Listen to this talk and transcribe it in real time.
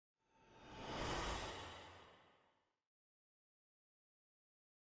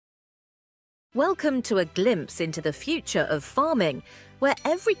Welcome to a glimpse into the future of farming, where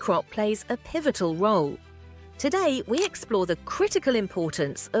every crop plays a pivotal role. Today, we explore the critical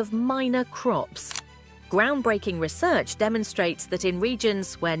importance of minor crops. Groundbreaking research demonstrates that in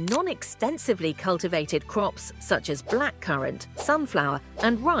regions where non-extensively cultivated crops such as blackcurrant, sunflower,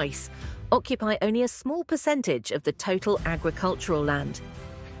 and rice occupy only a small percentage of the total agricultural land.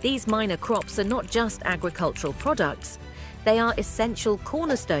 These minor crops are not just agricultural products. They are essential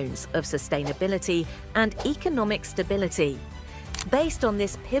cornerstones of sustainability and economic stability. Based on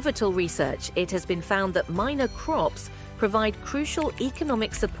this pivotal research, it has been found that minor crops provide crucial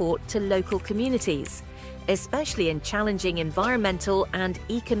economic support to local communities, especially in challenging environmental and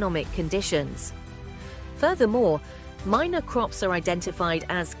economic conditions. Furthermore, minor crops are identified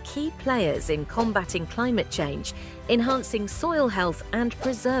as key players in combating climate change, enhancing soil health, and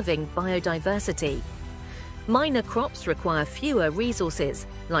preserving biodiversity. Minor crops require fewer resources,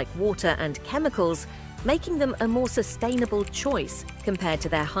 like water and chemicals, making them a more sustainable choice compared to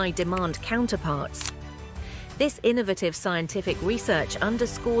their high-demand counterparts. This innovative scientific research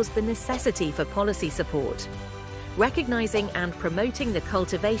underscores the necessity for policy support. Recognizing and promoting the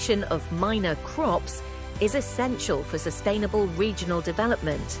cultivation of minor crops is essential for sustainable regional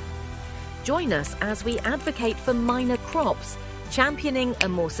development. Join us as we advocate for minor crops, championing a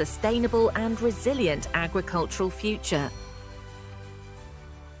more sustainable and resilient agricultural future.